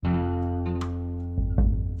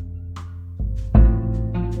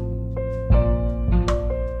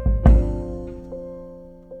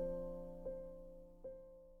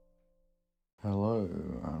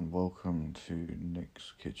to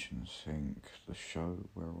Nick's Kitchen Sink, the show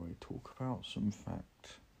where I talk about some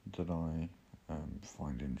fact that I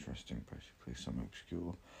find interesting, basically some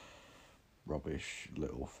obscure, rubbish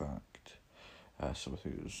little fact,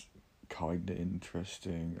 something that's kind of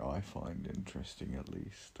interesting, I find interesting at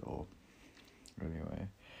least, or anyway,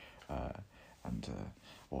 I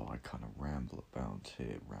kind of ramble about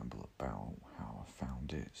how I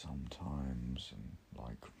found it sometimes, and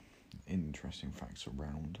like interesting facts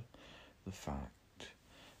around the fact,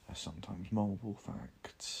 sometimes multiple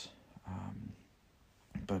facts,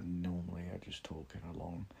 but normally I just talk in a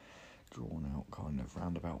long, drawn out kind of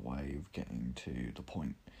roundabout way of getting to the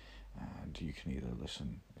point, and you can either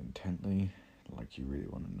listen intently, like you really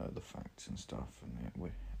want to know the facts and stuff,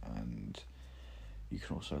 and you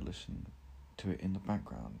can also listen to it in the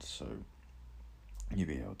background, so you'll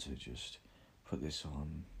be able to just put this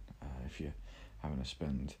on if you're having to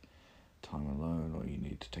spend time alone or you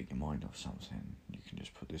need to take your mind off something. You can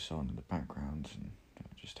just put this on in the background and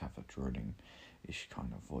just have a droning-ish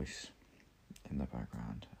kind of voice in the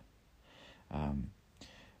background.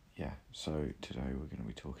 So today we're going to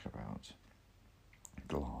be talking about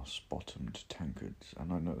glass-bottomed tankards,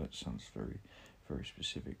 and I know that sounds very, very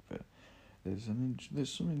specific, but there's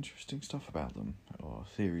some interesting stuff about them, or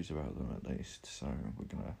theories about them at least. So we're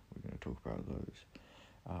gonna talk about those.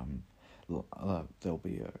 There'll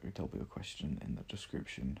be a question in the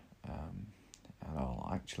description, and I'll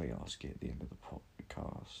actually ask it at the end of the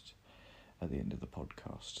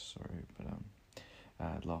podcast. Sorry, but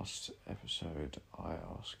last episode I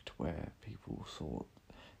asked where people thought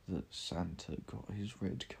that Santa got his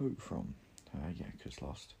red coat from. Because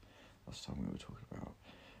last time we were talking about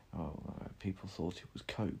people thought it was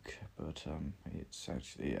Coke, but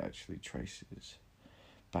it actually traces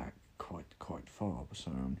back quite far.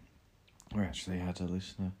 So we actually had a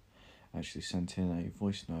listener actually sent in a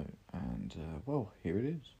voice note, and here it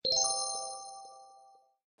is.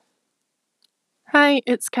 Hi,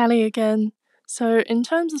 it's Callie again. So in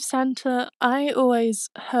terms of Santa, I always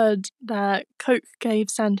heard that Coke gave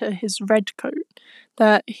Santa his red coat,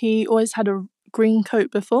 that he always had a green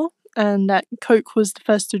coat before, and that Coke was the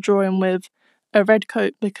first to draw him with a red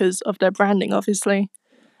coat because of their branding, obviously.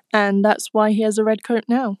 And that's why he has a red coat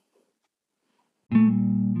now.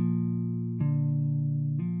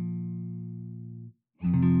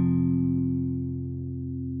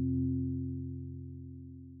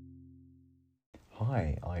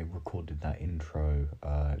 Hi, I recorded that intro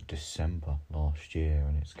December last year,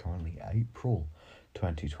 and it's currently April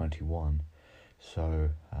 2021, so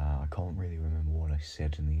I can't really remember what I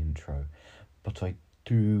said in the intro, but I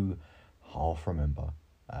do half remember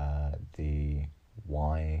the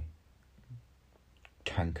why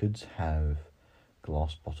tankards have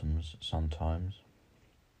glass bottoms sometimes,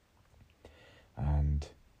 and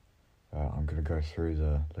I'm going to go through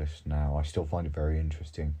the list now. I still find it very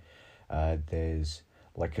interesting. There's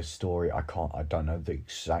like a story, I don't know the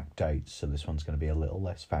exact dates, so this one's going to be a little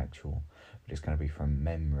less factual, but it's going to be from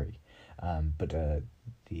memory. But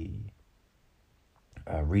the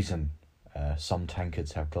reason some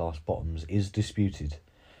tankards have glass bottoms is disputed.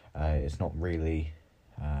 It's not really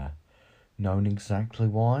known exactly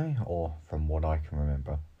why, or from what I can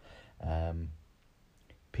remember.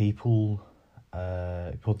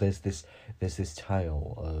 There's this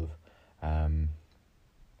tale of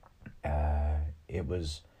it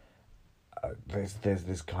was there's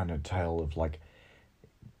this kind of tale of like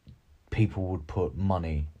people would put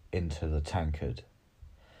money into the tankard,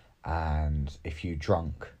 and if you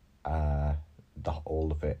drunk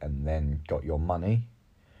all of it and then got your money,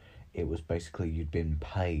 it was basically you'd been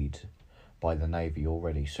paid by the Navy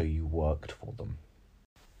already, so you worked for them.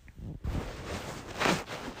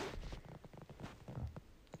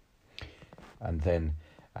 And then,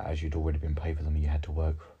 as you'd already been paid for them, you had to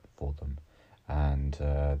work for them. And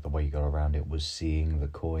the way you got around it was seeing the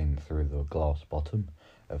coin through the glass bottom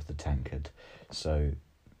of the tankard. So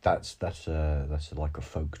that's like a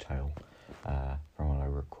folk tale, from what I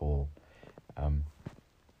recall.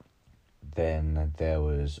 Then there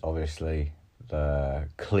was obviously the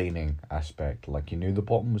cleaning aspect. Like, you knew the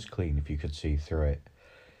bottom was clean if you could see through it.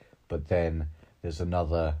 But then there's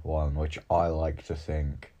another one which I like to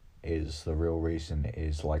think is the real reason,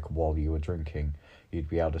 is like while you were drinking, you'd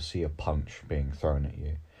be able to see a punch being thrown at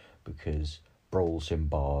you, because brawls in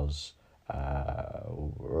bars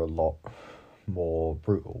were a lot more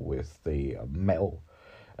brutal with the metal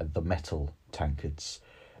tankards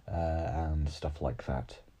and stuff like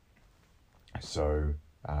that. So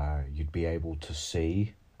you'd be able to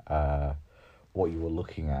see what you were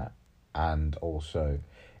looking at, and also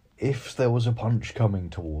if there was a punch coming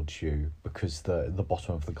towards you because the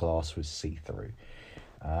bottom of the glass was see-through.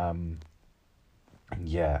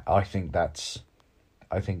 Yeah, I think that's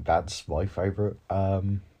my favourite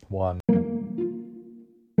one.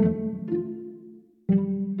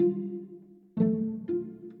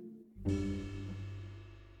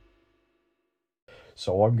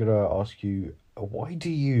 So I'm gonna ask you, why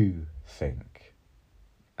do you think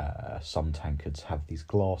some tankards have these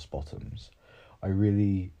glass bottoms?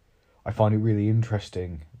 I find it really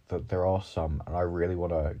interesting that there are some, and I really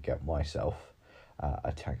want to get myself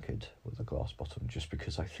a tankard with a glass bottom just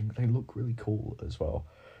because I think they look really cool as well.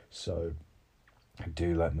 So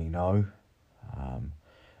do let me know.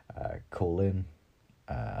 Call in,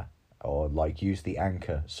 or like use the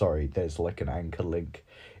Anchor. Sorry, there's like an Anchor link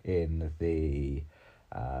in the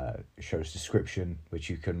show's description, which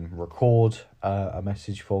you can record a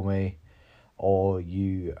message for me, or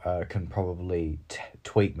you can probably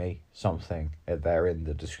tweet me something there in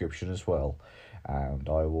the description as well, and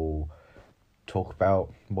I will talk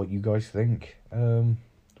about what you guys think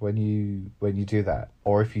when you do that.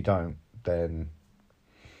 Or if you don't, then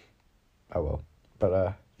oh well.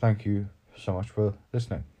 But thank you so much for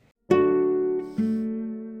listening.